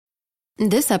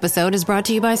This episode is brought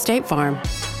to you by State Farm.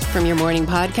 From your morning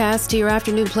podcast to your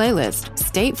afternoon playlist,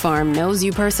 State Farm knows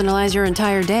you personalize your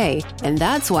entire day, and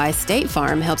that's why State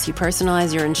Farm helps you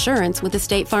personalize your insurance with the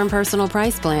State Farm Personal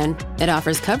Price Plan. It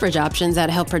offers coverage options that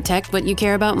help protect what you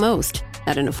care about most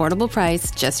at an affordable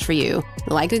price just for you.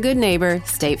 Like a good neighbor,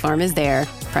 State Farm is there.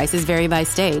 Prices vary by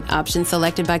state. Options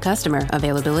selected by customer.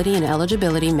 Availability and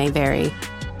eligibility may vary.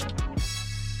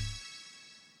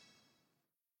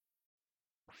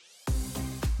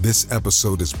 This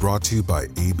episode is brought to you by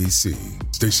ABC.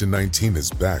 Station 19 is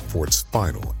back for its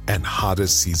final and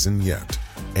hottest season yet.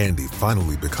 Andy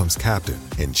finally becomes captain,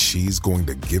 and she's going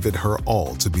to give it her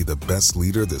all to be the best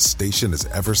leader the station has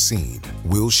ever seen.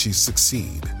 Will she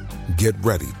succeed? Get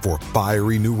ready for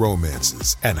fiery new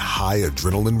romances and high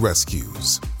adrenaline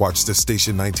rescues. Watch the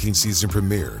Station 19 season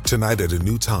premiere tonight at a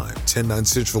new time, 10/9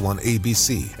 Central on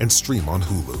ABC, and stream on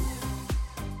Hulu.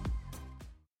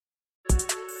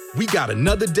 We got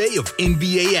another day of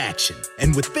NBA action.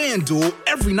 And with FanDuel,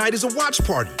 every night is a watch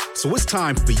party. So it's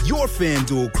time for your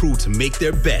FanDuel crew to make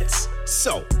their bets.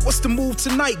 So, what's the move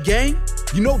tonight, gang?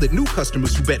 You know that new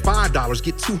customers who bet $5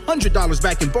 get $200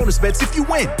 back in bonus bets if you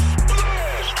win.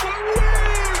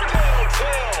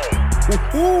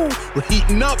 Woohoo! We're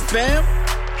heating up, fam.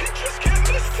 You just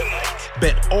can't miss tonight.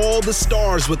 Bet all the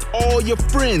stars with all your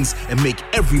friends and make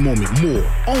every moment more.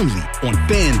 Only on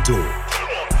FanDuel.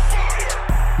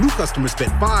 New customers bet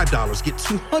 $5 get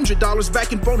 $200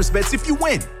 back in bonus bets if you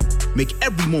win. Make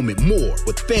every moment more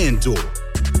with FanDuel.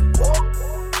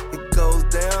 It goes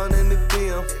down in the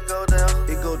DM.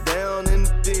 It go down in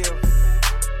the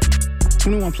DM.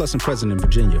 21 plus and present in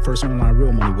Virginia. First online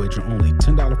real money wager only.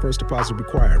 $10 first deposit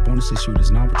required. Bonus issued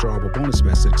is non-withdrawable bonus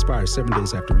vest that expires 7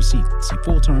 days after receipt. See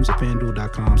full terms at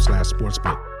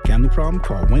FanDuel.com/sportsbook. Gambling problem?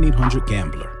 Call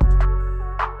 1-800-GAMBLER.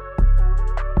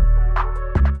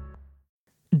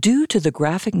 Due to the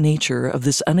graphic nature of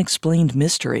this unexplained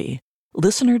mystery,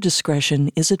 listener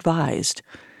discretion is advised.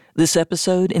 This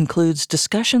episode includes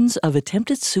discussions of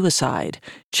attempted suicide,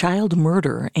 child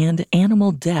murder, and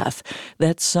animal death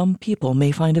that some people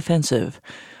may find offensive.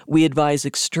 We advise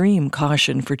extreme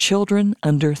caution for children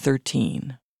under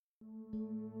 13.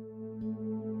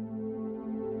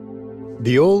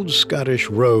 The old Scottish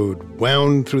road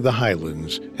wound through the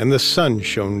Highlands, and the sun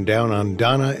shone down on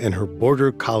Donna and her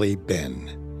border collie,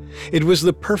 Ben. It was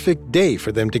the perfect day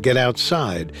for them to get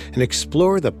outside and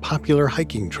explore the popular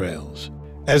hiking trails.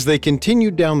 As they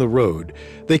continued down the road,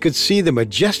 they could see the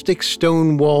majestic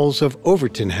stone walls of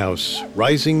Overtoun House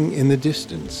rising in the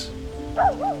distance.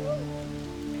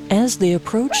 As they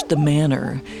approached the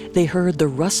manor, they heard the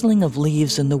rustling of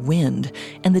leaves in the wind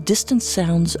and the distant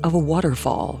sounds of a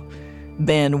waterfall.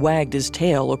 Ben wagged his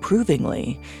tail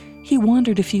approvingly. He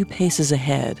wandered a few paces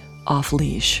ahead,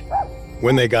 off-leash.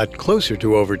 When they got closer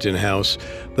to Overtoun House,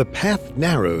 the path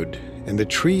narrowed and the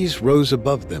trees rose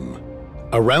above them.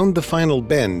 Around the final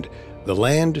bend, the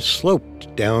land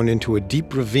sloped down into a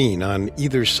deep ravine on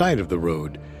either side of the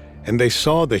road, and they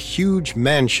saw the huge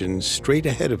mansions straight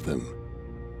ahead of them.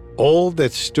 All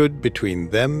that stood between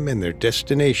them and their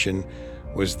destination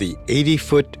was the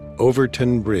 80-foot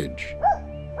Overtoun Bridge.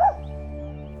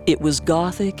 It was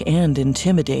gothic and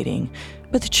intimidating,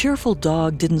 but the cheerful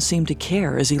dog didn't seem to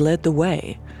care as he led the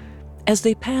way. As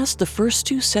they passed the first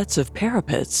two sets of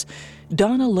parapets,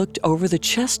 Donna looked over the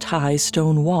chest-high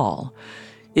stone wall.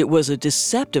 It was a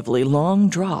deceptively long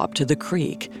drop to the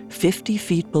creek, 50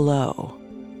 feet below.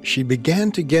 She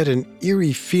began to get an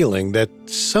eerie feeling that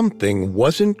something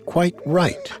wasn't quite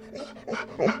right.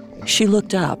 She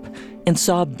looked up and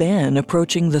saw Ben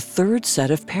approaching the third set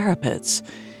of parapets.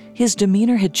 His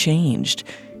demeanor had changed.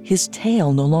 His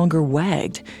tail no longer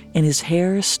wagged, and his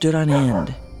hair stood on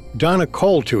end. Donna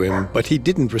called to him, but he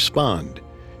didn't respond.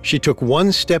 She took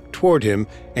one step toward him,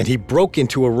 and he broke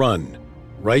into a run,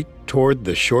 right toward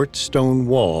the short stone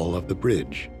wall of the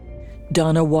bridge.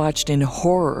 Donna watched in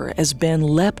horror as Ben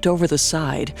leapt over the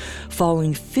side,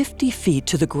 falling 50 feet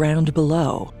to the ground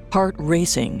below. Heart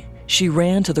racing, she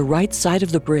ran to the right side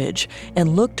of the bridge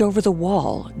and looked over the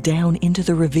wall down into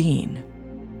the ravine.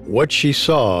 What she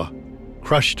saw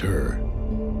crushed her.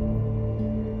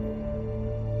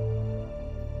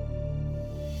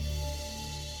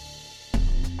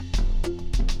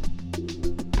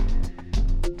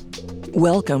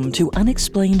 Welcome to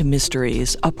Unexplained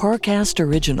Mysteries, a Parcast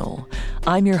original.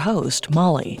 I'm your host,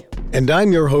 Molly. And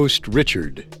I'm your host,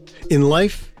 Richard. In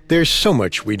life, there's so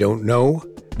much we don't know,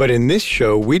 but in this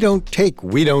show, we don't take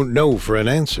 "we don't know" for an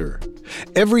answer.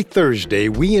 Every Thursday,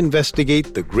 we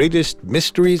investigate the greatest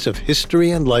mysteries of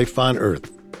history and life on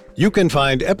Earth. You can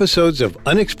find episodes of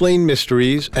Unexplained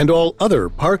Mysteries and all other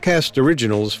Parcast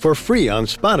originals for free on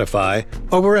Spotify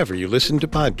or wherever you listen to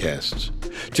podcasts.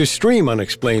 To stream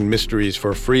Unexplained Mysteries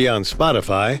for free on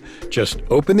Spotify, just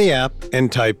open the app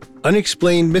and type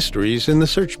Unexplained Mysteries in the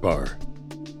search bar.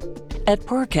 At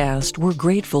Parcast, we're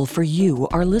grateful for you,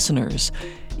 our listeners.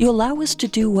 You allow us to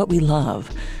do what we love.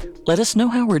 Let us know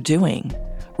how we're doing.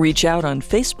 Reach out on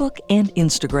Facebook and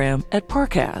Instagram at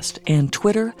Parcast and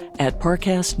Twitter at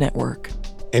Parcast Network.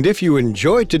 And if you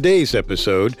enjoyed today's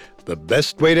episode, the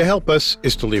best way to help us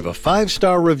is to leave a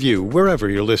 5-star review wherever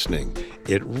you're listening.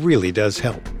 It really does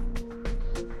help.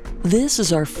 This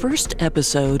is our first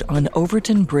episode on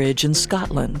Overtoun Bridge in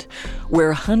Scotland,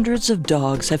 where hundreds of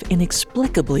dogs have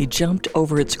inexplicably jumped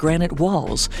over its granite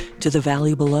walls to the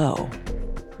valley below.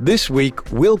 This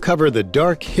week, we'll cover the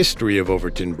dark history of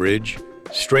Overtoun Bridge,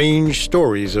 strange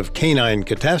stories of canine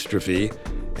catastrophe,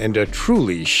 and a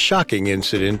truly shocking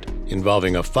incident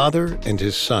involving a father and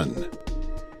his son.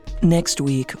 Next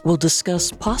week, we'll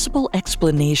discuss possible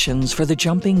explanations for the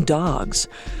jumping dogs.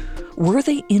 Were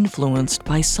they influenced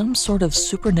by some sort of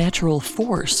supernatural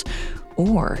force,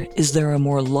 or is there a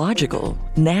more logical,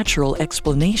 natural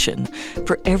explanation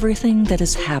for everything that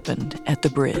has happened at the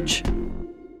bridge?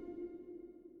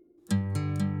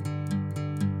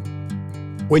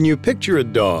 When you picture a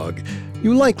dog,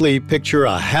 you likely picture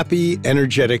a happy,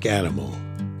 energetic animal.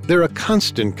 They're a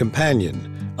constant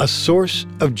companion, a source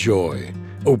of joy,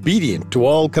 obedient to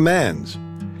all commands.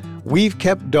 We've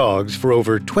kept dogs for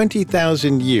over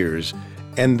 20,000 years,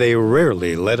 and they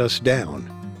rarely let us down.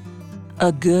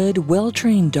 A good,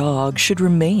 well-trained dog should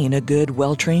remain a good,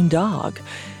 well-trained dog.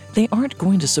 They aren't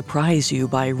going to surprise you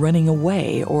by running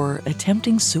away or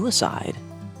attempting suicide.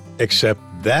 Except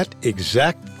that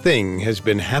exact thing has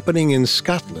been happening in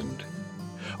Scotland.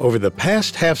 Over the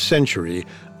past half-century,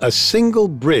 a single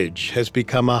bridge has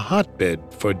become a hotbed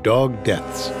for dog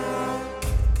deaths.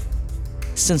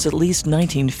 Since at least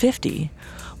 1950,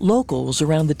 locals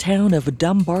around the town of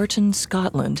Dumbarton,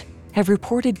 Scotland, have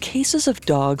reported cases of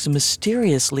dogs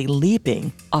mysteriously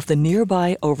leaping off the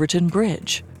nearby Overtoun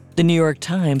Bridge. The New York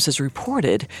Times has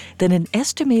reported that an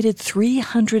estimated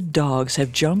 300 dogs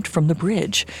have jumped from the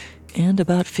bridge, and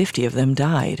about 50 of them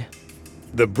died.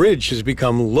 The bridge has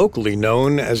become locally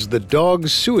known as the Dog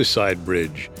Suicide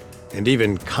Bridge, and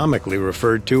even comically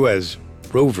referred to as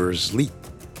Rover's Leap.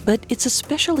 But it's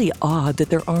especially odd that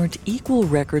there aren't equal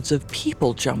records of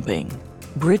people jumping.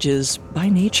 Bridges, by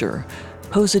nature,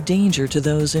 pose a danger to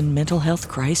those in mental health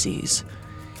crises.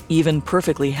 Even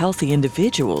perfectly healthy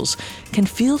individuals can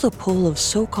feel the pull of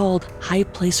so-called high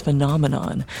place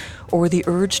phenomenon, or the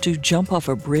urge to jump off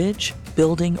a bridge,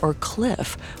 building, or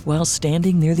cliff while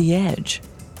standing near the edge.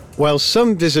 While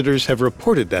some visitors have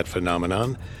reported that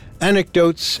phenomenon,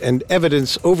 anecdotes and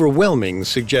evidence overwhelming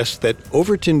suggest that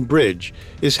Overtoun Bridge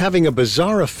is having a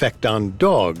bizarre effect on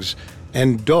dogs,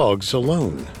 and dogs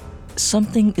alone.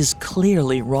 Something is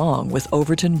clearly wrong with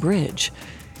Overtoun Bridge.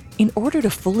 In order to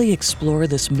fully explore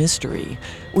this mystery,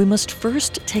 we must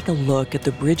first take a look at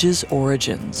the bridge's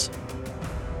origins.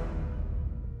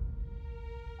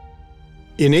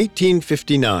 In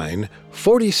 1859,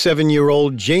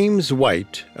 47-year-old James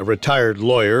White, a retired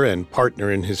lawyer and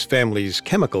partner in his family's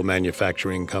chemical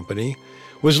manufacturing company,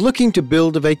 was looking to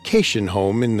build a vacation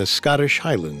home in the Scottish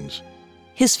Highlands.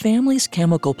 His family's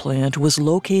chemical plant was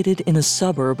located in a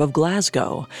suburb of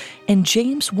Glasgow, and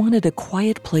James wanted a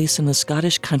quiet place in the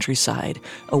Scottish countryside,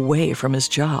 away from his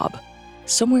job,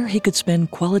 somewhere he could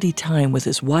spend quality time with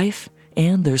his wife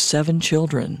and their 7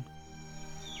 children.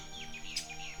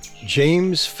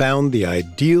 James found the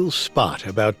ideal spot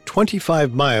about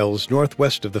 25 miles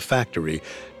northwest of the factory,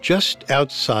 just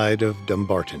outside of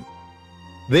Dumbarton.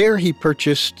 There he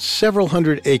purchased several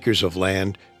hundred acres of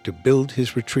land to build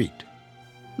his retreat.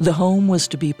 The home was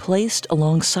to be placed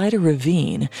alongside a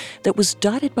ravine that was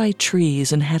dotted by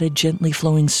trees and had a gently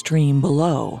flowing stream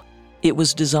below. It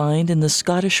was designed in the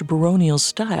Scottish baronial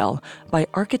style by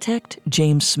architect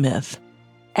James Smith.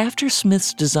 After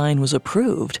Smith's design was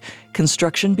approved,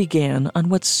 construction began on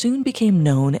what soon became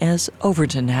known as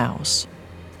Overtoun House.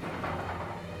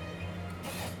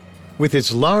 With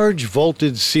its large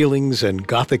vaulted ceilings and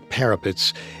Gothic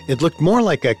parapets, it looked more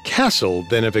like a castle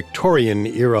than a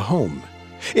Victorian-era home.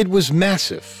 It was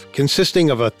massive,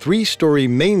 consisting of a 3-story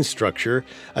main structure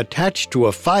attached to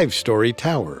a 5-story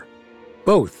tower.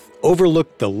 Both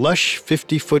overlooked the lush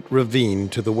 50-foot ravine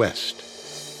to the west.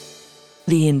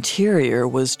 The interior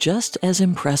was just as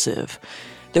impressive.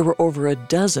 There were over a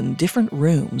dozen different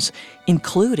rooms,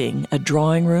 including a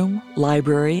drawing room,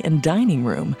 library, and dining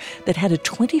room that had a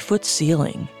 20-foot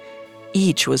ceiling.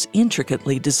 Each was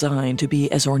intricately designed to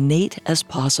be as ornate as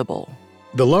possible.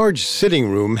 The large sitting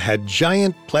room had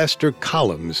giant plaster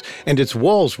columns, and its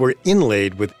walls were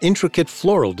inlaid with intricate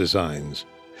floral designs.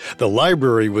 The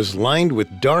library was lined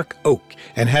with dark oak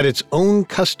and had its own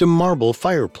custom marble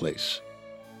fireplace.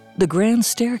 The grand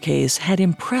staircase had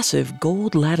impressive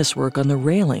gold latticework on the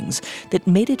railings that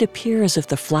made it appear as if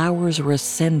the flowers were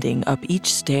ascending up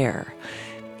each stair.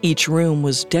 Each room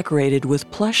was decorated with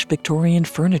plush Victorian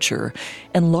furniture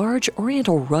and large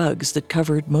oriental rugs that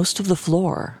covered most of the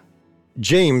floor.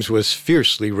 James was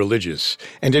fiercely religious,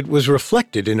 and it was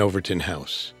reflected in Overtoun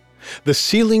House. The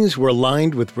ceilings were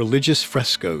lined with religious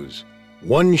frescoes.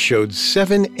 One showed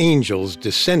 7 angels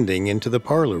descending into the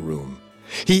parlor room.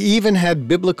 He even had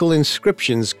biblical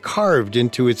inscriptions carved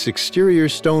into its exterior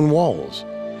stone walls.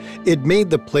 It made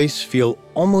the place feel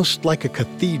almost like a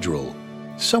cathedral,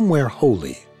 somewhere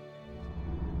holy.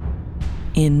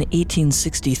 In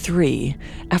 1863,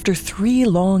 after 3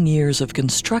 long years of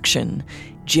construction,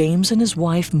 James and his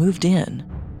wife moved in.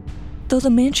 Though the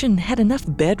mansion had enough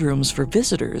bedrooms for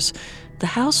visitors, the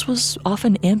house was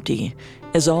often empty,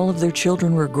 as all of their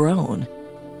children were grown,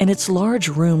 and its large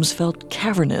rooms felt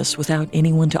cavernous without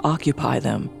anyone to occupy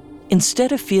them.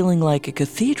 Instead of feeling like a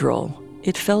cathedral,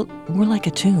 it felt more like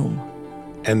a tomb.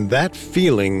 And that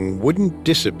feeling wouldn't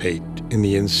dissipate in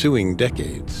the ensuing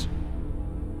decades.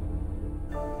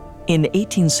 In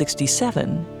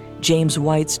 1867, James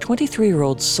White's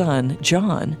 23-year-old son,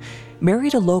 John,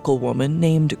 married a local woman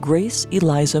named Grace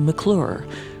Eliza McClure,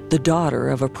 the daughter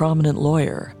of a prominent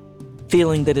lawyer.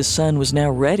 Feeling that his son was now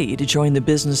ready to join the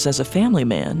business as a family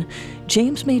man,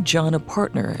 James made John a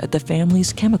partner at the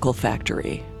family's chemical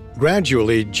factory.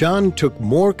 Gradually, John took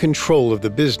more control of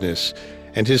the business,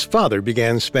 and his father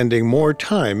began spending more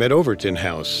time at Overtoun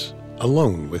House,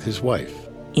 alone with his wife.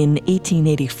 In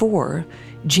 1884,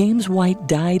 James White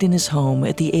died in his home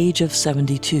at the age of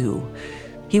 72.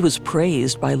 He was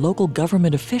praised by local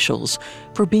government officials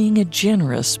for being a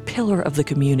generous pillar of the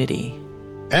community.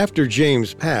 After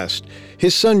James passed,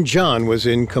 his son John was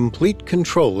in complete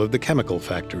control of the chemical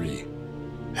factory.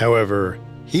 However,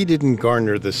 he didn't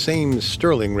garner the same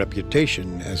sterling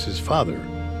reputation as his father.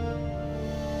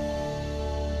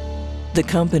 The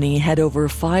company had over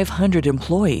 500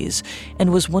 employees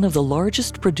and was one of the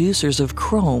largest producers of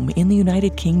chrome in the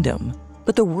United Kingdom.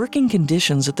 But the working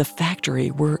conditions at the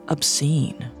factory were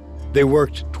obscene. They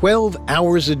worked 12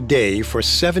 hours a day for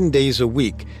 7 days a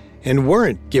week and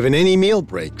weren't given any meal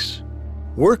breaks.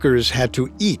 Workers had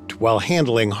to eat while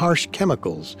handling harsh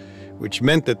chemicals, which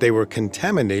meant that they were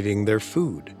contaminating their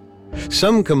food.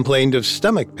 Some complained of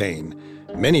stomach pain.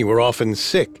 Many were often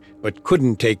sick, but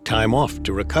couldn't take time off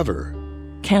to recover.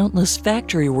 Countless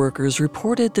factory workers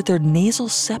reported that their nasal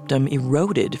septum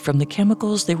eroded from the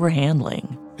chemicals they were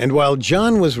handling. And while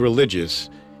John was religious,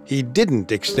 he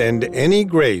didn't extend any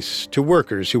grace to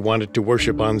workers who wanted to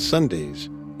worship on Sundays.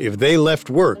 If they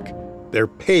left work, their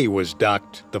pay was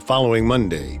docked the following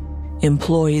Monday.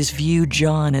 Employees viewed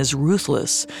John as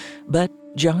ruthless, but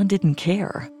John didn't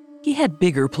care. He had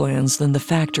bigger plans than the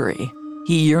factory.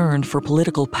 He yearned for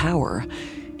political power,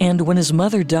 and when his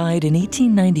mother died in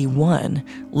 1891,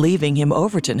 leaving him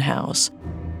Overtoun House,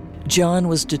 John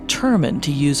was determined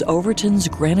to use Overtoun's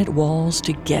granite walls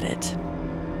to get it.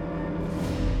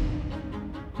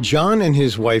 John and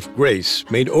his wife Grace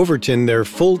made Overtoun their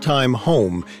full-time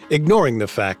home, ignoring the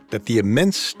fact that the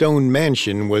immense stone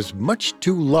mansion was much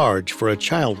too large for a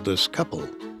childless couple.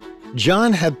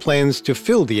 John had plans to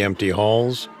fill the empty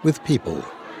halls with people.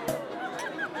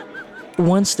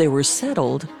 Once they were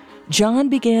settled, John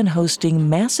began hosting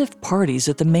massive parties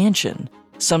at the mansion,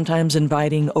 sometimes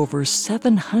inviting over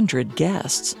 700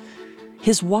 guests.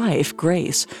 His wife,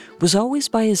 Grace, was always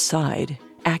by his side,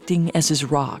 acting as his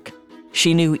rock.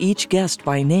 She knew each guest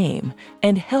by name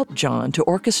and helped John to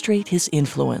orchestrate his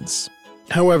influence.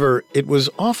 However, it was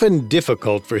often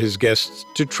difficult for his guests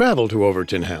to travel to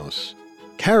Overtoun House.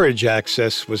 Carriage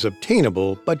access was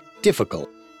obtainable but difficult.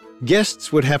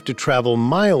 Guests would have to travel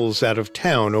miles out of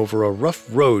town over a rough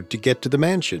road to get to the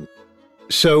mansion.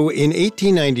 So in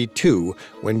 1892,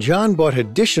 when John bought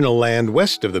additional land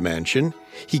west of the mansion,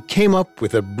 he came up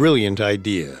with a brilliant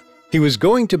idea. He was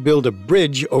going to build a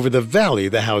bridge over the valley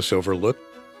the house overlooked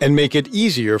and make it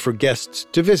easier for guests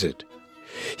to visit.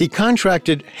 He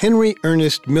contracted Henry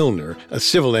Ernest Milner, a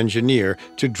civil engineer,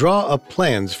 to draw up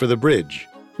plans for the bridge.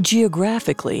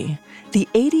 Geographically, the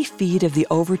 80 feet of the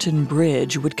Overtoun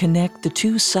Bridge would connect the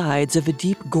two sides of a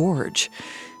deep gorge.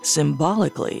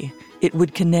 Symbolically, it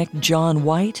would connect John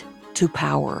White to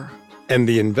power. And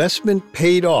the investment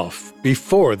paid off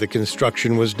before the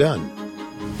construction was done.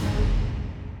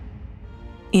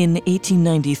 In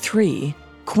 1893,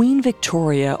 Queen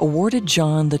Victoria awarded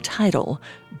John the title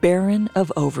Baron of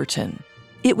Overtoun.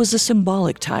 It was a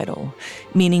symbolic title,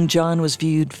 meaning John was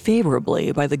viewed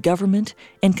favorably by the government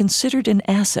and considered an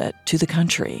asset to the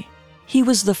country. He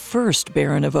was the first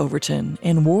Baron of Overtoun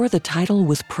and wore the title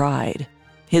with pride.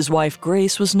 His wife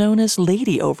Grace was known as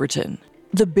Lady Overtoun.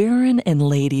 The Baron and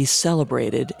Lady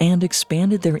celebrated and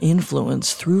expanded their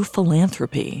influence through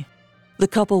philanthropy. The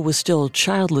couple was still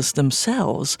childless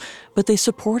themselves, but they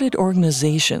supported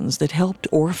organizations that helped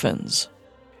orphans.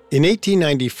 In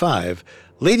 1895,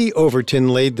 Lady Overtoun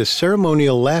laid the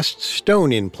ceremonial last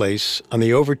stone in place on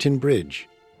the Overtoun Bridge.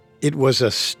 It was a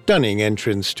stunning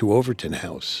entrance to Overtoun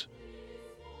House.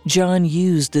 John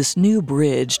used this new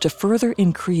bridge to further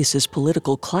increase his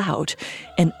political clout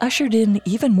and ushered in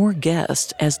even more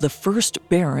guests as the first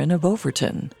Baron of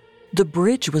Overtoun. The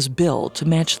bridge was built to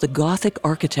match the Gothic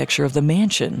architecture of the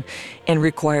mansion and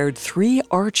required 3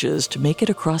 arches to make it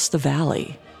across the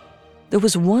valley. There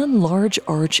was one large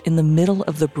arch in the middle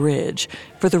of the bridge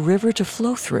for the river to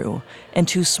flow through and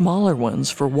 2 smaller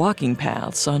ones for walking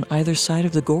paths on either side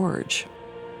of the gorge.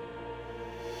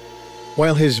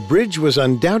 While his bridge was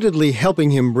undoubtedly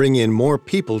helping him bring in more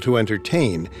people to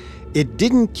entertain, it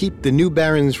didn't keep the new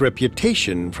baron's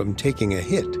reputation from taking a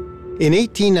hit. In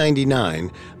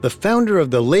 1899, the founder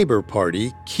of the Labour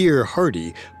Party, Keir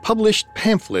Hardie, published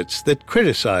pamphlets that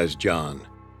criticized John.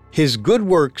 His good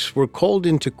works were called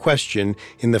into question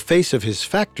in the face of his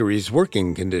factory's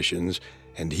working conditions,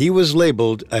 and he was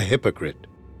labeled a hypocrite.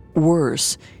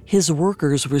 Worse, his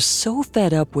workers were so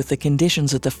fed up with the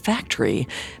conditions at the factory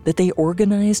that they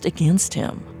organized against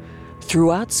him.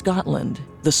 Throughout Scotland,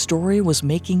 the story was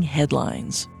making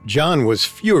headlines. John was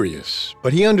furious,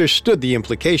 but he understood the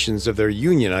implications of their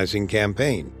unionizing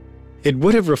campaign. It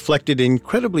would have reflected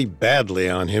incredibly badly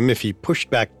on him if he pushed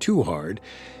back too hard,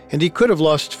 and he could have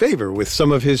lost favor with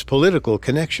some of his political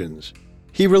connections.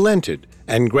 He relented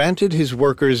and granted his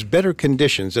workers better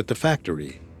conditions at the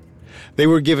factory. They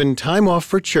were given time off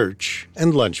for church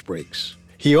and lunch breaks.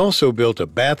 He also built a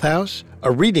bathhouse,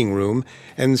 a reading room,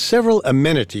 and several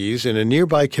amenities in a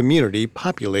nearby community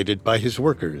populated by his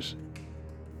workers.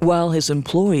 While his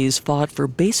employees fought for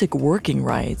basic working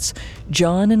rights,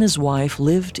 John and his wife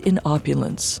lived in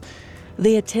opulence.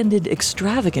 They attended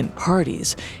extravagant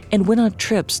parties and went on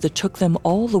trips that took them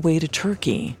all the way to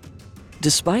Turkey.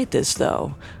 Despite this,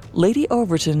 though, Lady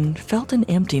Overtoun felt an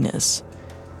emptiness.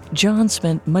 John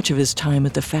spent much of his time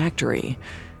at the factory.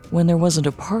 When there wasn't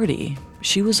a party,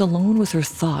 she was alone with her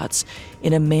thoughts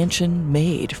in a mansion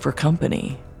made for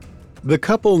company. The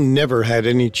couple never had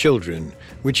any children,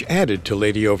 which added to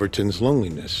Lady Overtoun's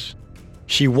loneliness.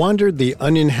 She wandered the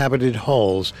uninhabited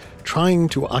halls, trying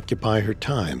to occupy her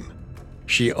time.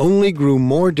 She only grew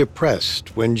more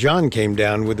depressed when John came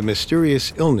down with a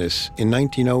mysterious illness in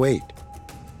 1908.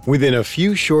 Within a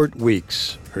few short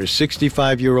weeks, her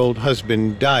 65-year-old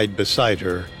husband died beside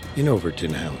her in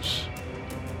Overtoun House.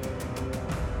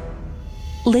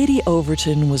 Lady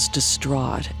Overtoun was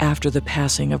distraught after the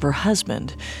passing of her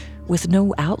husband, with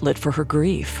no outlet for her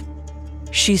grief.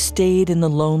 She stayed in the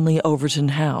lonely Overtoun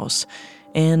House,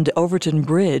 and Overtoun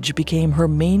Bridge became her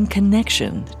main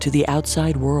connection to the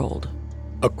outside world.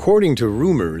 According to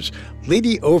rumors,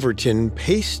 Lady Overtoun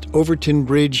paced Overtoun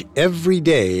Bridge every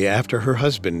day after her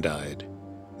husband died.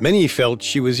 Many felt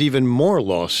she was even more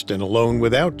lost and alone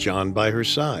without John by her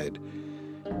side.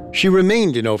 She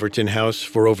remained in Overtoun House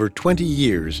for over 20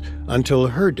 years until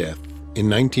her death in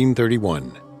 1931.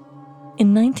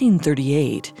 In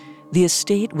 1938, the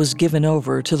estate was given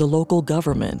over to the local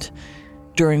government.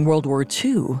 During World War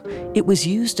II, it was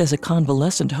used as a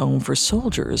convalescent home for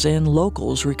soldiers and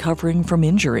locals recovering from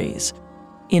injuries.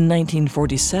 In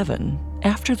 1947,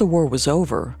 after the war was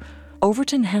over,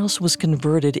 Overtoun House was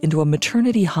converted into a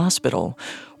maternity hospital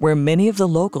where many of the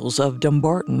locals of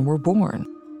Dumbarton were born.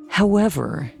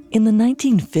 However, in the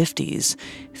 1950s,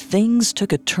 things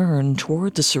took a turn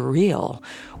toward the surreal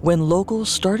when locals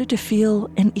started to feel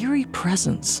an eerie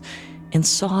presence and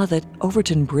saw that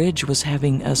Overtoun Bridge was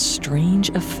having a strange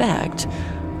effect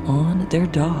on their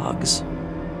dogs.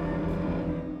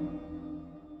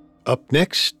 Up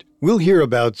next, we'll hear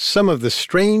about some of the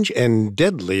strange and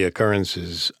deadly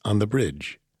occurrences on the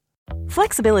bridge.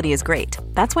 Flexibility is great.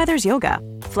 That's why there's yoga.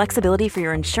 Flexibility for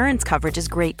your insurance coverage is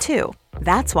great too.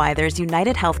 That's why there's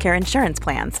United Healthcare Insurance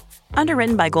Plans.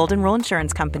 Underwritten by Golden Rule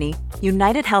Insurance Company,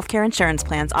 United Healthcare Insurance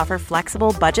Plans offer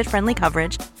flexible, budget-friendly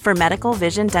coverage for medical,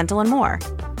 vision, dental, and more.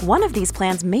 One of these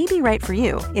plans may be right for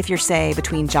you if you're, say,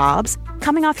 between jobs,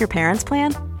 coming off your parents'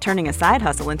 plan, turning a side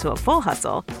hustle into a full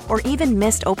hustle, or even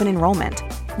missed open enrollment.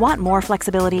 Want more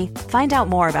flexibility? Find out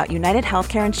more about United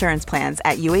Healthcare Insurance Plans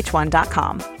at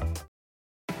uh1.com.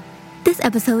 This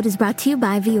episode is brought to you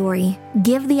by Viore.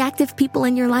 Give the active people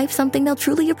in your life something they'll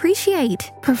truly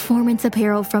appreciate. Performance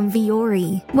apparel from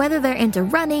Viore. Whether they're into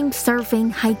running,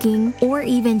 surfing, hiking, or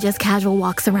even just casual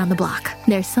walks around the block,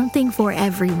 there's something for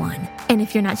everyone. And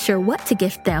if you're not sure what to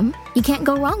gift them, you can't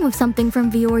go wrong with something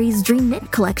from Viore's Dream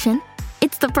Knit collection.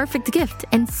 It's the perfect gift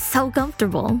and so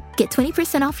comfortable. Get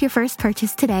 20% off your first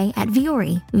purchase today at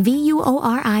Viore,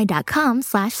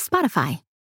 VUORI.com/Spotify.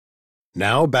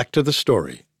 Now back to the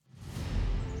story.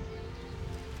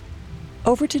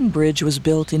 Overtoun Bridge was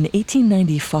built in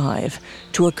 1895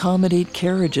 to accommodate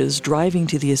carriages driving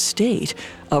to the estate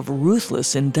of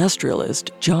ruthless industrialist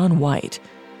John White,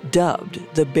 dubbed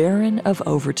the Baron of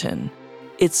Overtoun.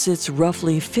 It sits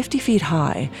roughly 50 feet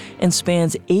high and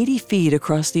spans 80 feet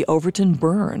across the Overtoun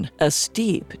Burn, a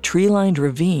steep, tree-lined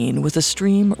ravine with a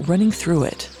stream running through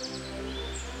it.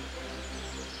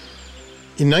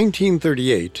 In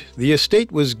 1938, the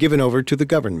estate was given over to the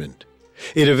government.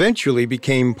 It eventually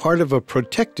became part of a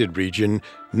protected region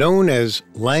known as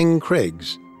Lang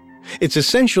Craigs. It's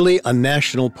essentially a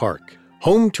national park,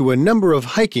 home to a number of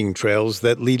hiking trails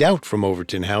that lead out from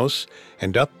Overtoun House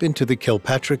and up into the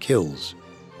Kilpatrick Hills.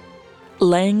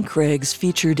 Lang Craigs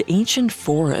featured ancient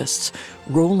forests,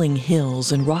 rolling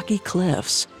hills, and rocky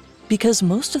cliffs. Because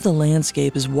most of the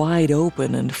landscape is wide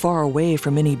open and far away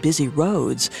from any busy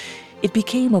roads, it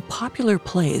became a popular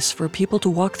place for people to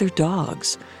walk their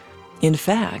dogs. In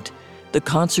fact, the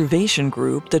conservation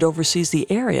group that oversees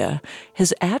the area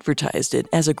has advertised it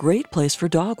as a great place for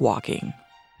dog walking.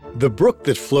 The brook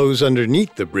that flows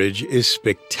underneath the bridge is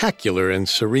spectacular and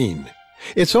serene.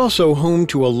 It's also home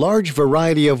to a large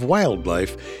variety of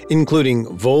wildlife,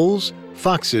 including voles,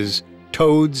 foxes,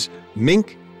 toads,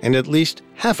 mink, and at least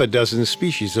half a dozen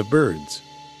species of birds.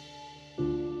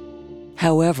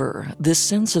 However, this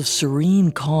sense of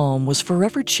serene calm was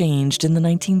forever changed in the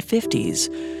 1950s,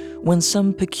 when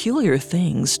some peculiar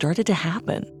things started to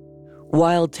happen.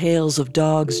 Wild tales of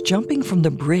dogs jumping from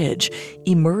the bridge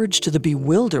emerged to the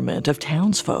bewilderment of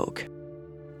townsfolk.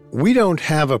 We don't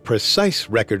have a precise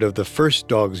record of the first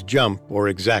dog's jump or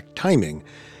exact timing,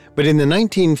 but in the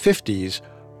 1950s,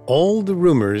 all the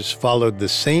rumors followed the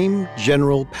same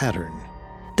general pattern.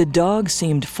 The dogs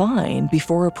seemed fine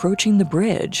before approaching the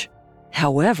bridge.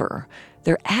 However,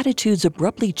 their attitudes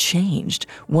abruptly changed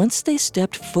once they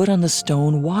stepped foot on the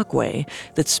stone walkway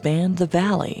that spanned the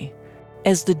valley.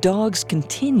 As the dogs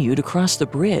continued across the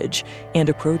bridge and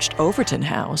approached Overtoun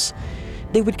House,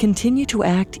 they would continue to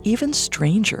act even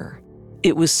stranger.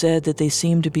 It was said that they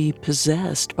seemed to be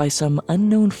possessed by some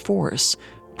unknown force,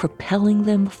 propelling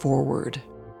them forward.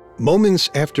 Moments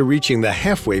after reaching the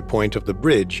halfway point of the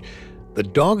bridge, the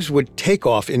dogs would take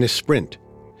off in a sprint.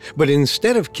 But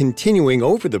instead of continuing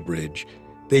over the bridge,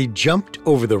 they jumped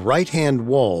over the right-hand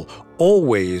wall,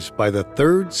 always by the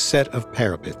third set of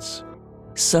parapets.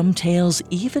 Some tales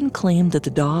even claimed that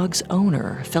the dog's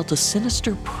owner felt a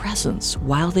sinister presence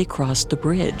while they crossed the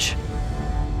bridge.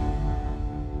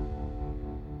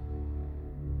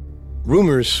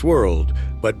 Rumors swirled,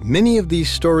 but many of these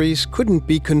stories couldn't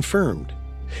be confirmed.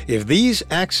 If these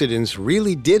accidents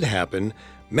really did happen,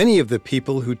 many of the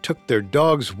people who took their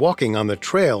dogs walking on the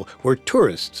trail were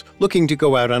tourists looking to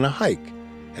go out on a hike,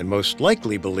 and most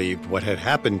likely believed what had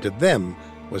happened to them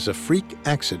was a freak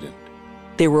accident.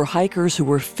 They were hikers who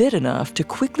were fit enough to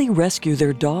quickly rescue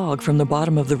their dog from the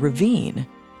bottom of the ravine.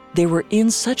 They were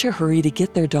in such a hurry to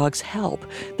get their dog's help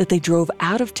that they drove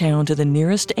out of town to the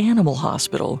nearest animal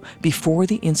hospital before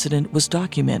the incident was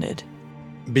documented.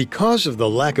 Because of the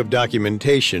lack of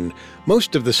documentation,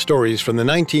 most of the stories from the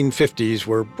 1950s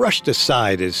were brushed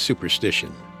aside as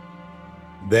superstition.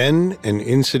 Then, an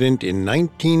incident in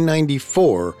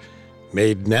 1994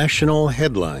 made national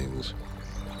headlines.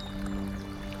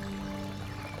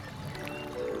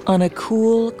 On a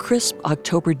cool, crisp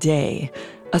October day,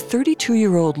 a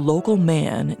 32-year-old local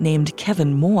man named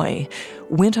Kevin Moy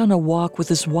went on a walk with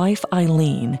his wife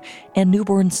Eileen and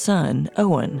newborn son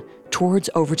Owen towards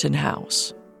Overtoun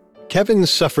House. Kevin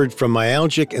suffered from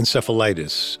myalgic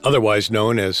encephalitis, otherwise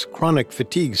known as chronic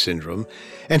fatigue syndrome,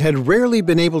 and had rarely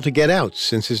been able to get out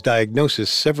since his diagnosis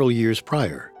several years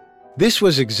prior. This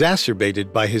was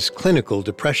exacerbated by his clinical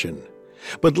depression.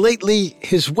 But lately,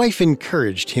 his wife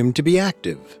encouraged him to be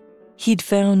active. He'd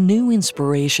found new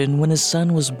inspiration when his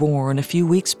son was born a few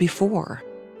weeks before.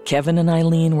 Kevin and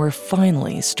Eileen were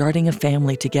finally starting a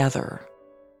family together.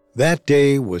 That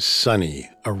day was sunny,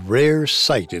 a rare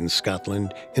sight in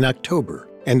Scotland in October,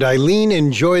 and Eileen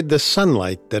enjoyed the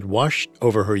sunlight that washed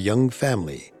over her young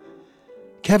family.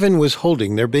 Kevin was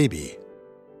holding their baby.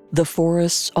 The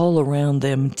forests all around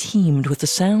them teemed with the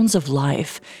sounds of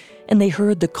life, and they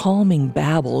heard the calming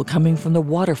babble coming from the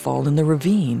waterfall in the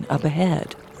ravine up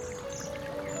ahead.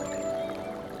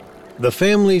 The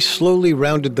family slowly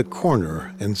rounded the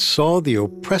corner and saw the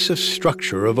oppressive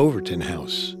structure of Overtoun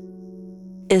House.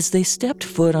 As they stepped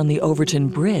foot on the Overtoun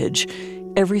Bridge,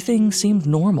 everything seemed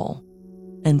normal,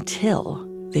 until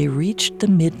they reached the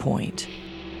midpoint.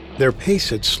 Their pace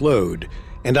had slowed,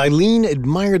 and Eileen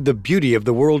admired the beauty of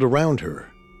the world around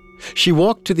her. She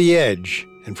walked to the edge,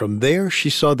 and from there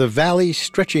she saw the valley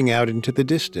stretching out into the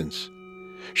distance.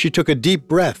 She took a deep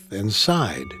breath and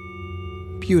sighed.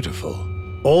 Beautiful.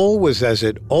 All was as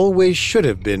it always should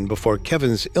have been before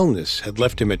Kevin's illness had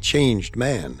left him a changed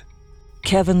man.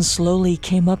 Kevin slowly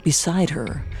came up beside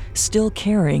her, still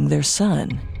carrying their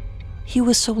son. He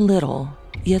was so little,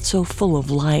 yet so full of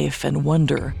life and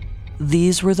wonder.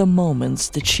 These were the moments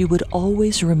that she would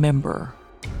always remember.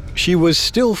 She was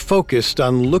still focused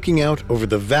on looking out over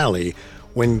the valley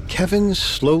when Kevin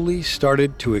slowly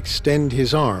started to extend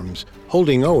his arms,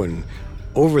 holding Owen,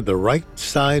 over the right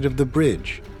side of the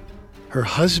bridge. Her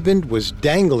husband was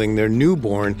dangling their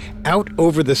newborn out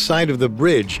over the side of the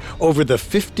bridge, over the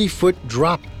 50-foot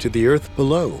drop to the earth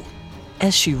below.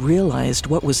 As she realized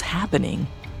what was happening,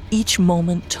 each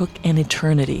moment took an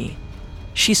eternity.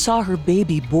 She saw her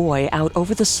baby boy out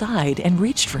over the side and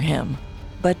reached for him,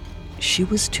 but she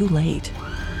was too late.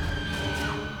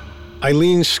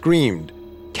 Eileen screamed.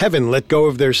 Kevin let go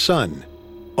of their son.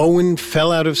 Owen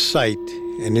fell out of sight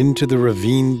and into the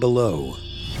ravine below.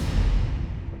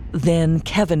 Then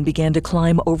Kevin began to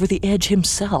climb over the edge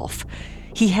himself.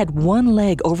 He had one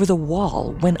leg over the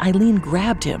wall when Eileen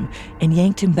grabbed him and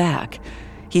yanked him back.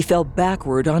 He fell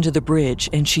backward onto the bridge,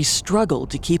 and she struggled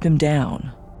to keep him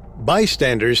down.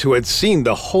 Bystanders who had seen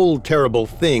the whole terrible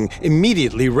thing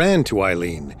immediately ran to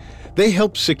Eileen. They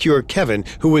helped secure Kevin,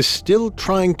 who was still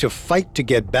trying to fight to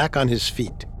get back on his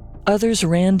feet. Others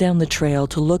ran down the trail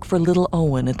to look for little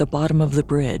Owen at the bottom of the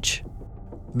bridge.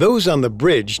 Those on the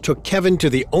bridge took Kevin to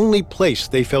the only place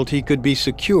they felt he could be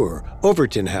secure,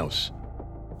 Overtoun House.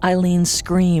 Eileen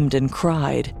screamed and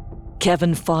cried.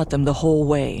 Kevin fought them the whole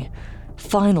way.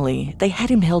 Finally, they had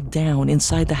him held down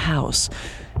inside the house,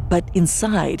 but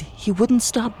inside, he wouldn't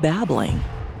stop babbling.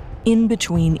 In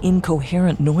between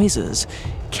incoherent noises,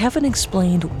 Kevin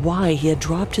explained why he had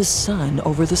dropped his son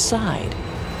over the side.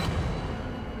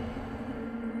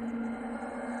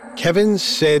 Kevin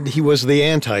said he was the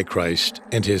Antichrist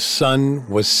and his son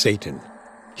was Satan.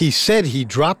 He said he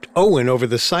dropped Owen over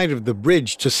the side of the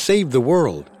bridge to save the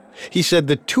world. He said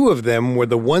the two of them were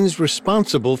the ones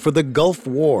responsible for the Gulf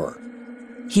War.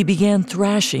 He began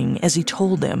thrashing as he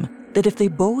told them that if they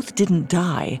both didn't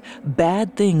die,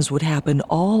 bad things would happen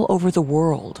all over the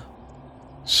world.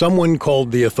 Someone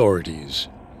called the authorities.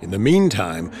 In the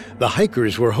meantime, the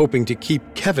hikers were hoping to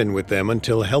keep Kevin with them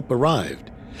until help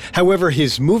arrived. However,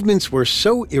 his movements were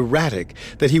so erratic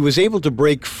that he was able to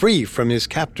break free from his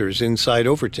captors inside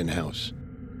Overtoun House.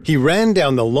 He ran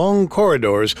down the long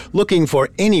corridors looking for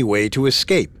any way to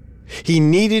escape. He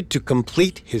needed to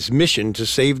complete his mission to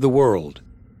save the world.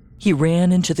 He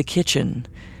ran into the kitchen.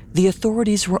 The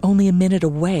authorities were only a minute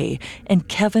away, and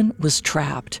Kevin was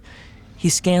trapped. He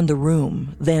scanned the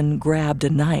room, then grabbed a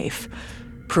knife.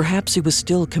 Perhaps he was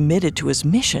still committed to his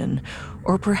mission,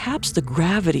 or perhaps the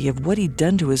gravity of what he'd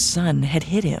done to his son had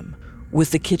hit him.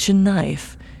 With the kitchen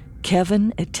knife,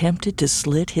 Kevin attempted to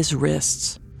slit his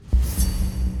wrists.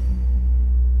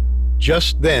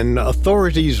 Just then,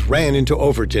 authorities ran into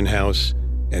Overtoun House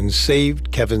and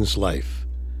saved Kevin's life.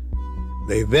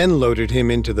 They then loaded him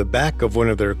into the back of one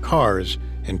of their cars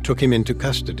and took him into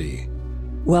custody.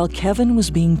 While Kevin was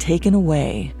being taken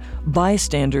away,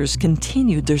 bystanders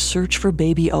continued their search for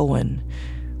baby Owen.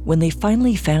 When they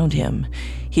finally found him,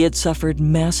 he had suffered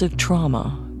massive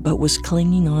trauma but was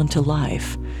clinging on to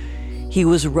life. He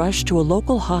was rushed to a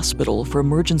local hospital for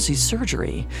emergency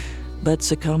surgery, but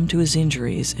succumbed to his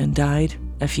injuries and died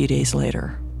a few days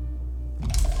later.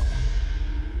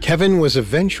 Kevin was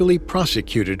eventually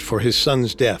prosecuted for his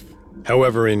son's death.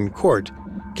 However, in court,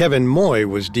 Kevin Moy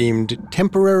was deemed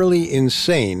temporarily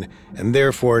insane and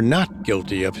therefore not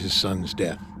guilty of his son's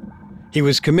death. He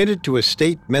was committed to a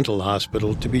state mental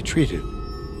hospital to be treated.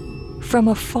 From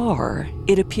afar,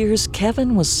 it appears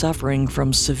Kevin was suffering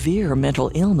from severe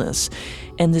mental illness,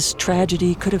 and this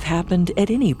tragedy could have happened at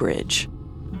any bridge.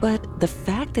 But the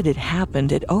fact that it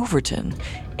happened at Overtoun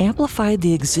amplified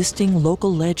the existing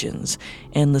local legends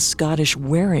and the Scottish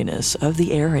wariness of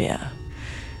the area.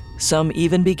 Some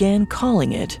even began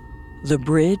calling it the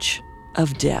Bridge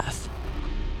of Death.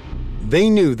 They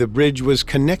knew the bridge was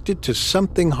connected to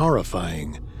something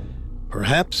horrifying,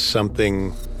 perhaps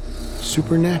something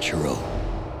supernatural.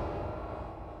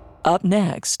 Up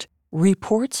next,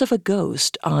 reports of a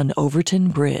ghost on Overtoun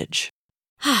Bridge.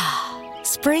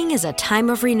 Spring is a time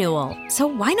of renewal, so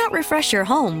why not refresh your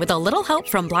home with a little help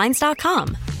from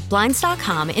Blinds.com?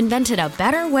 Blinds.com invented a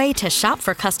better way to shop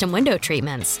for custom window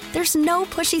treatments. There's no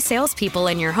pushy salespeople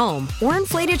in your home or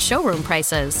inflated showroom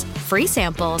prices. Free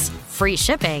samples, free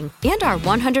shipping, and our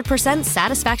 100%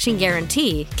 satisfaction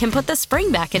guarantee can put the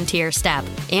spring back into your step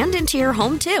and into your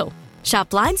home, too. Shop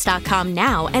Blinds.com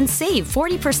now and save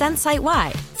 40%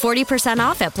 site-wide. 40%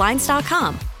 off at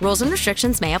Blinds.com. Rules and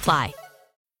restrictions may apply.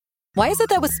 Why is it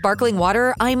that with sparkling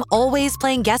water, I'm always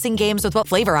playing guessing games with what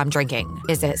flavor I'm drinking?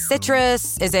 Is it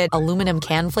citrus? Is it aluminum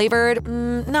can flavored?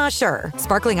 Not sure.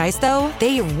 Sparkling ice, though,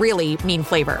 they really mean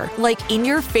flavor. Like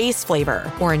in-your-face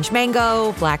flavor. Orange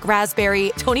mango, black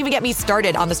raspberry. Don't even get me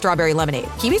started on the strawberry lemonade.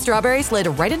 Kiwi Strawberry slid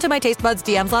right into my taste buds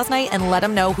DMs last night and let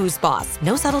them know who's boss.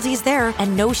 No subtleties there,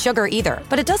 and no sugar either.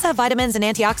 But it does have vitamins and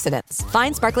antioxidants.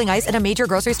 Find sparkling ice at a major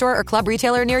grocery store or club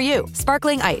retailer near you.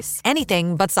 Sparkling ice.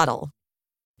 Anything but subtle.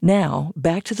 Now,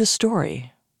 back to the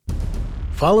story.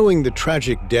 Following the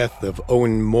tragic death of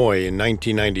Owen Moy in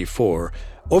 1994,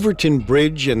 Overtoun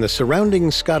Bridge and the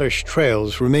surrounding Scottish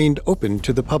trails remained open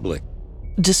to the public.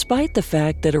 Despite the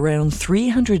fact that around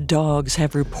 300 dogs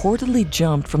have reportedly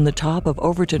jumped from the top of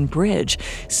Overtoun Bridge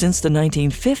since the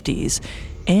 1950s,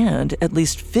 and at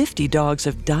least 50 dogs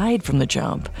have died from the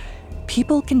jump,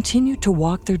 people continue to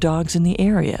walk their dogs in the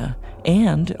area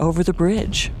and over the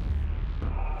bridge.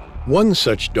 One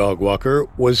such dog walker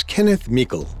was Kenneth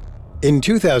Meikle. In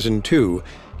 2002,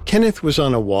 Kenneth was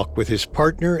on a walk with his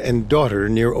partner and daughter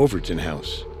near Overtoun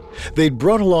House. They'd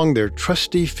brought along their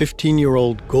trusty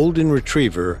 15-year-old golden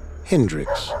retriever,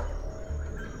 Hendrix.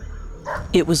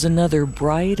 It was another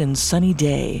bright and sunny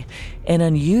day, an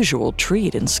unusual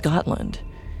treat in Scotland.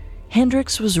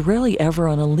 Hendrix was rarely ever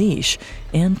on a leash,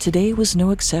 and today was no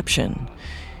exception.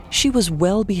 She was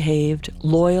well-behaved,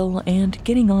 loyal, and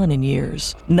getting on in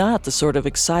years. Not the sort of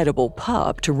excitable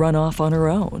pup to run off on her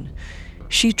own.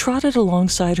 She trotted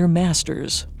alongside her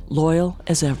masters, loyal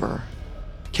as ever.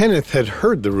 Kenneth had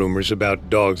heard the rumors about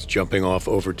dogs jumping off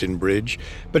Overtoun Bridge,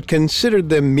 but considered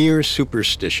them mere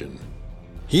superstition.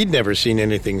 He'd never seen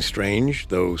anything strange,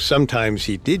 though sometimes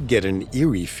he did get an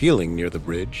eerie feeling near the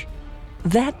bridge.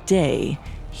 That day,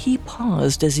 he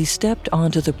paused as he stepped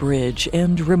onto the bridge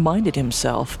and reminded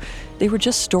himself they were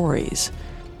just stories.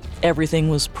 Everything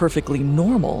was perfectly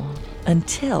normal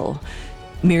until,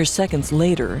 mere seconds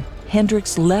later,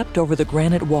 Hendrix leapt over the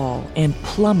granite wall and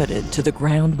plummeted to the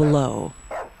ground below.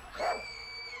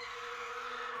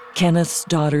 Kenneth's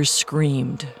daughter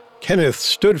screamed. Kenneth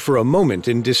stood for a moment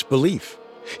in disbelief.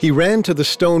 He ran to the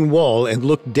stone wall and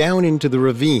looked down into the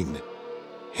ravine.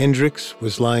 Hendrix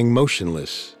was lying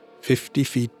motionless, 50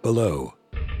 feet below.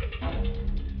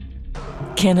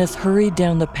 Kenneth hurried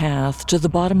down the path to the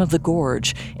bottom of the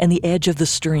gorge and the edge of the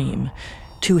stream.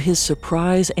 To his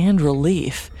surprise and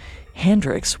relief,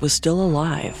 Hendrix was still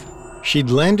alive. She'd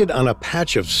landed on a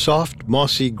patch of soft,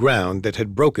 mossy ground that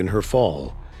had broken her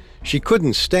fall. She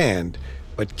couldn't stand,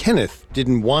 but Kenneth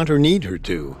didn't want or need her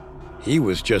to. He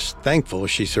was just thankful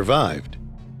she survived.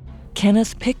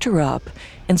 Kenneth picked her up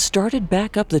and started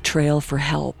back up the trail for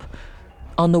help.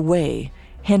 On the way,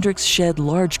 Hendrix shed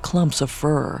large clumps of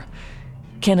fur.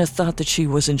 Kenneth thought that she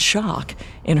was in shock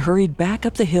and hurried back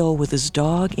up the hill with his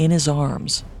dog in his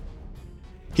arms.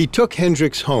 He took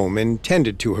Hendrix home and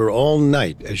tended to her all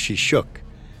night as she shook.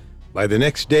 By the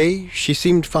next day, she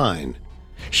seemed fine.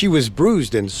 She was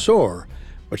bruised and sore,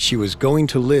 but she was going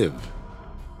to live.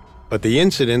 But the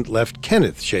incident left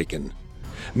Kenneth shaken.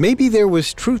 Maybe there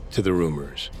was truth to the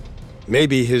rumors.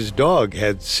 Maybe his dog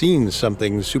had seen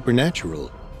something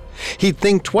supernatural. He'd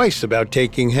think twice about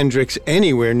taking Hendrix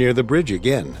anywhere near the bridge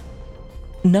again.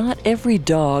 Not every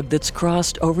dog that's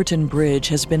crossed Overtoun Bridge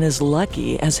has been as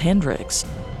lucky as Hendrix.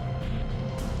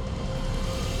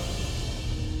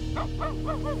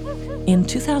 In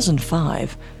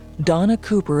 2005, Donna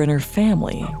Cooper and her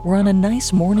family were on a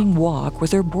nice morning walk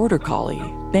with their border collie,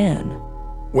 Ben.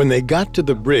 When they got to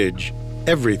the bridge,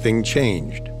 everything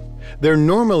changed. Their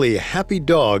normally happy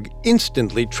dog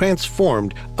instantly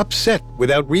transformed, upset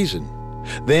without reason.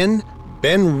 Then,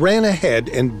 Ben ran ahead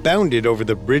and bounded over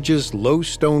the bridge's low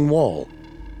stone wall.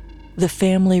 The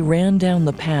family ran down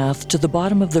the path to the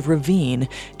bottom of the ravine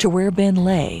to where Ben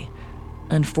lay.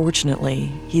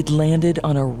 Unfortunately, he'd landed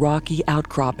on a rocky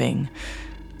outcropping.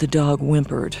 The dog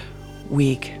whimpered,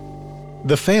 weak.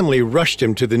 The family rushed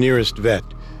him to the nearest vet,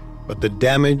 but the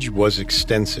damage was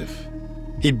extensive.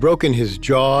 He'd broken his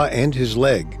jaw and his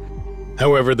leg.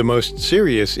 However, the most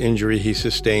serious injury he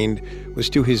sustained was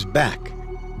to his back.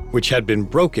 which had been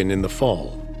broken in the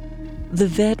fall. The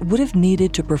vet would have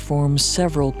needed to perform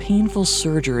several painful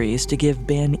surgeries to give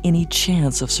Ben any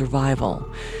chance of survival.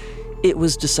 It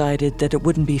was decided that it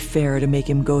wouldn't be fair to make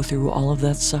him go through all of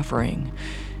that suffering.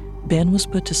 Ben was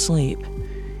put to sleep.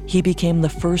 He became the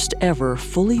first ever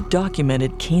fully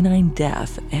documented canine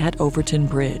death at Overtoun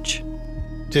Bridge.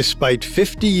 Despite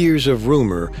 50 years of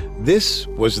rumor, this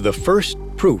was the first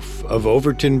proof of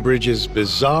Overtoun Bridge's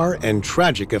bizarre and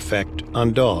tragic effect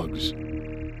on dogs.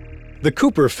 The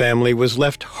Cooper family was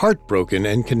left heartbroken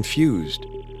and confused.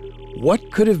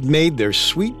 What could have made their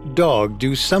sweet dog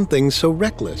do something so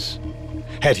reckless?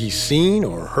 Had he seen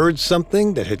or heard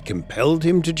something that had compelled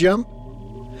him to jump?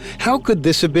 How could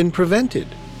this have been prevented?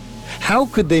 How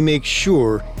could they make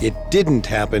sure it didn't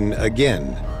happen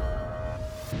again?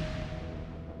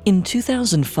 In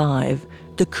 2005,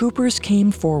 the Coopers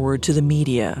came forward to the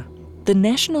media. The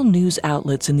national news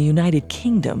outlets in the United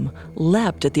Kingdom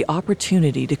leapt at the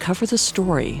opportunity to cover the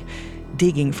story,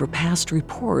 digging for past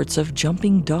reports of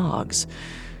jumping dogs.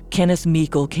 Kenneth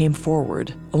Meikle came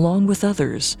forward, along with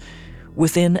others.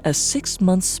 Within a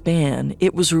 6-month span,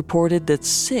 it was reported that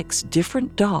 6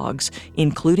 different dogs,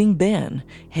 including Ben,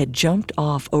 had jumped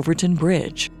off Overtoun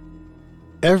Bridge.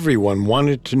 Everyone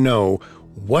wanted to know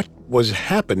what was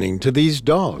happening to these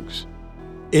dogs.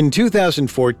 In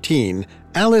 2014,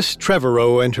 Alice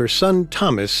Trevorrow and her son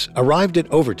Thomas arrived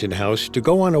at Overtoun House to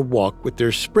go on a walk with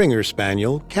their Springer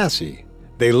Spaniel, Cassie.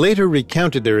 They later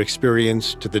recounted their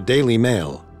experience to the Daily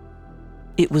Mail.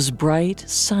 It was bright,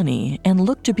 sunny, and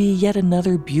looked to be yet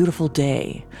another beautiful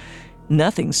day.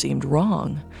 Nothing seemed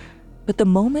wrong. But the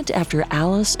moment after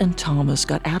Alice and Thomas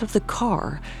got out of the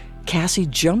car, Cassie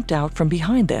jumped out from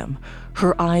behind them,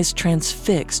 her eyes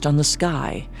transfixed on the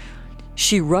sky.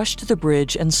 She rushed to the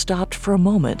bridge and stopped for a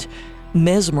moment,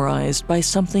 mesmerized by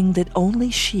something that only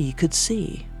she could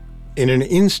see. In an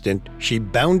instant, she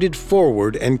bounded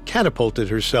forward and catapulted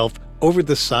herself over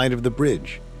the side of the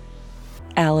bridge.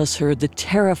 Alice heard the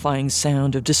terrifying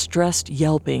sound of distressed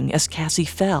yelping as Cassie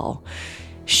fell.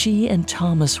 She and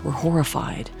Thomas were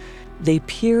horrified. They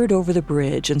peered over the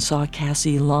bridge and saw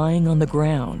Cassie lying on the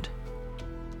ground.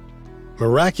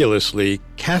 Miraculously,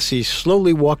 Cassie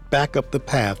slowly walked back up the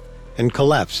path and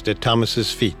collapsed at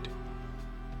Thomas's feet.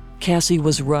 Cassie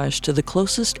was rushed to the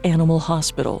closest animal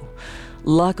hospital.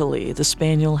 Luckily, the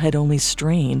spaniel had only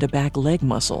strained a back leg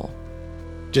muscle.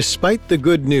 Despite the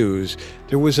good news,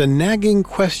 there was a nagging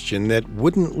question that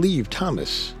wouldn't leave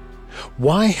Thomas.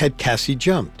 Why had Cassie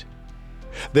jumped?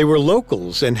 They were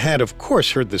locals and had, of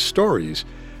course, heard the stories,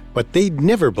 but they'd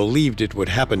never believed it would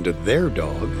happen to their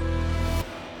dog.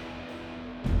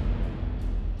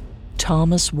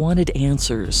 Thomas wanted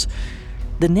answers.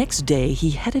 The next day, he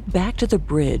headed back to the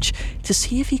bridge to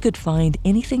see if he could find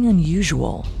anything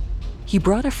unusual. He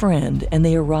brought a friend, and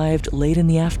they arrived late in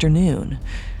the afternoon.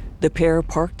 The pair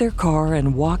parked their car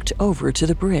and walked over to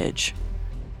the bridge.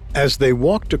 As they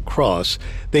walked across,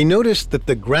 they noticed that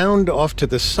the ground off to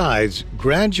the sides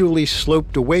gradually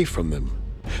sloped away from them.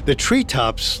 The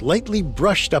treetops slightly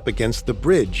brushed up against the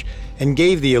bridge and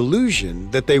gave the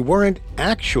illusion that they weren't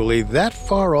actually that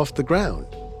far off the ground.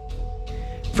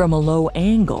 From a low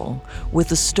angle, with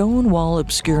the stone wall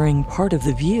obscuring part of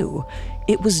the view,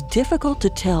 it was difficult to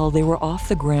tell they were off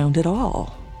the ground at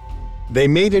all. They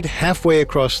made it halfway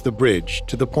across the bridge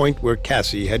to the point where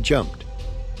Cassie had jumped.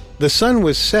 The sun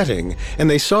was setting, and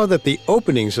they saw that the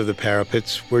openings of the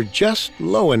parapets were just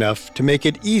low enough to make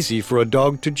it easy for a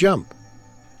dog to jump.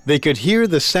 They could hear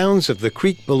the sounds of the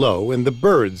creek below and the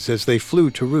birds as they flew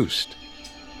to roost.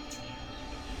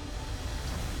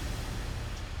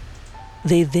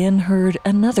 They then heard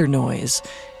another noise,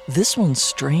 this one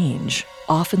strange,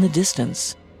 off in the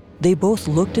distance. They both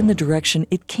looked in the direction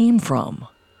it came from,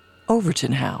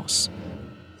 Overtoun House.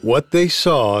 What they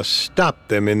saw stopped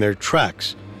them in their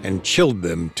tracks and chilled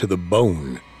them to the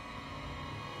bone.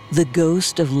 The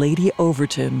ghost of Lady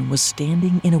Overtoun was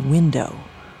standing in a window,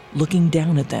 looking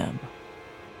down at them.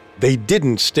 They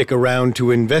didn't stick around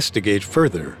to investigate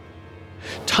further.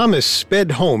 Thomas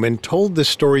sped home and told the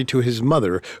story to his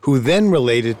mother, who then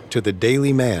related it to the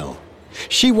Daily Mail.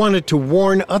 She wanted to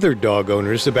warn other dog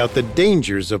owners about the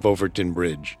dangers of Overtoun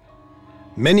Bridge.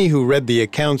 Many who read the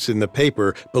accounts in the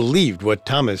paper believed what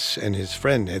Thomas and his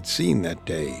friend had seen that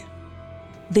day.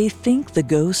 They think the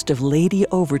ghost of Lady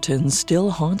Overtoun still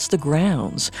haunts the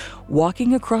grounds,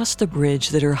 walking across the bridge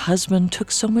that her husband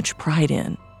took so much pride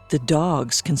in. The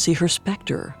dogs can see her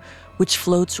specter, which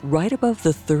floats right above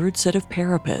the third set of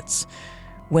parapets.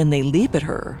 When they leap at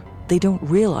her, they don't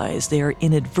realize they are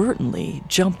inadvertently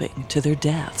jumping to their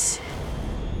deaths.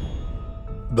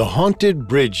 The haunted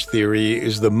bridge theory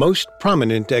is the most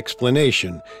prominent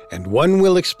explanation, and one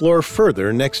we'll explore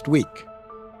further next week.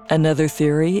 Another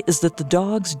theory is that the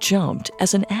dogs jumped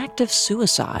as an act of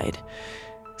suicide.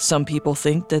 Some people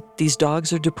think that these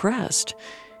dogs are depressed.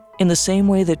 In the same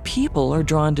way that people are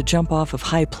drawn to jump off of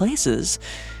high places,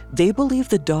 they believe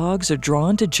the dogs are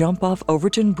drawn to jump off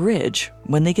Overtoun Bridge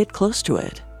when they get close to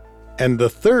it. And the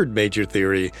third major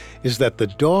theory is that the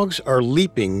dogs are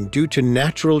leaping due to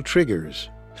natural triggers.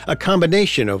 A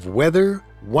combination of weather,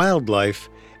 wildlife,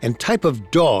 and type of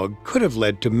dog could have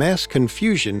led to mass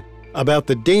confusion about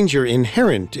the danger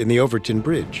inherent in the Overtoun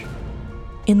Bridge.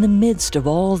 In the midst of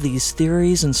all these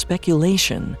theories and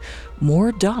speculation,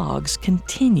 more dogs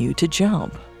continue to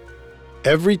jump.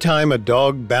 Every time a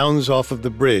dog bounds off of the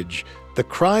bridge, the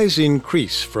cries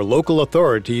increase for local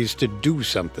authorities to do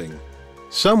something.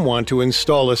 Some want to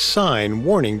install a sign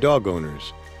warning dog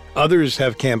owners. Others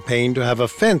have campaigned to have a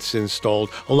fence installed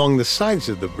along the sides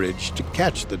of the bridge to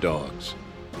catch the dogs.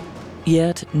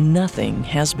 Yet nothing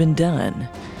has been done.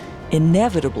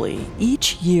 Inevitably,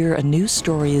 each year a new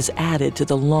story is added to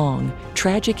the long,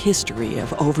 tragic history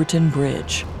of Overtoun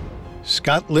Bridge.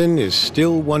 Scotland is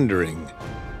still wondering,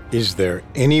 is there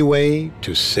any way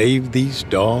to save these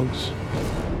dogs?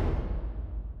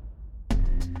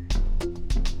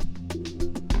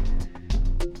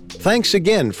 Thanks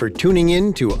again for tuning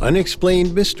in to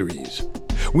Unexplained Mysteries.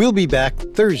 We'll be back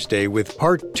Thursday with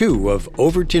Part 2 of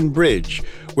Overtoun Bridge,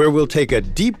 where we'll take a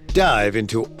deep dive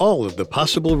into all of the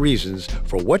possible reasons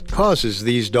for what causes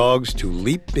these dogs to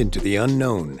leap into the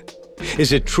unknown.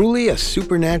 Is it truly a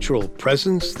supernatural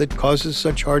presence that causes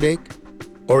such heartache?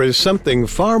 Or is something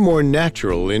far more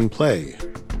natural in play?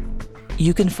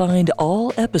 You can find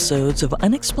all episodes of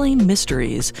Unexplained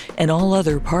Mysteries and all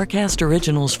other Parcast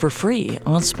originals for free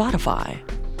on Spotify.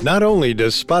 Not only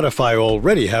does Spotify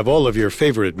already have all of your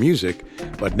favorite music,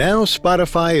 but now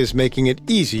Spotify is making it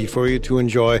easy for you to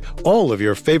enjoy all of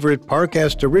your favorite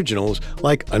Parcast originals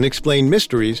like Unexplained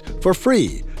Mysteries for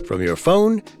free from your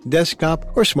phone,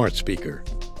 desktop, or smart speaker.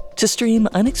 To stream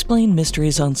Unexplained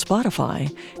Mysteries on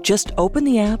Spotify, just open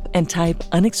the app and type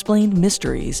Unexplained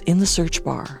Mysteries in the search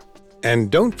bar.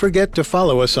 And don't forget to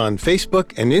follow us on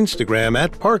Facebook and Instagram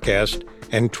at Parcast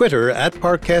and Twitter at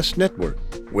Parcast Network.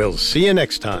 We'll see you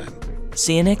next time.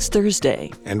 See you next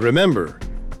Thursday. And remember,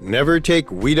 never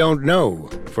take "we don't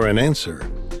know" for an answer.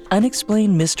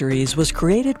 Unexplained Mysteries was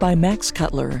created by Max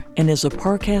Cutler and is a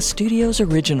Parcast Studios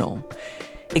original.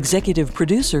 Executive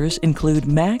producers include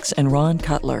Max and Ron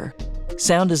Cutler.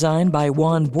 Sound design by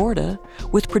Juan Borda,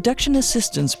 with production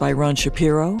assistance by Ron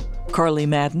Shapiro, Carly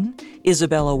Madden,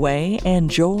 Isabella Way, and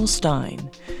Joel Stein.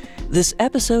 This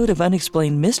episode of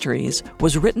Unexplained Mysteries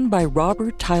was written by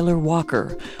Robert Tyler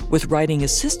Walker, with writing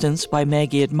assistance by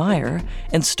Maggie Admire,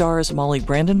 and stars Molly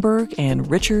Brandenburg and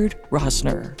Richard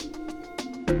Rosner.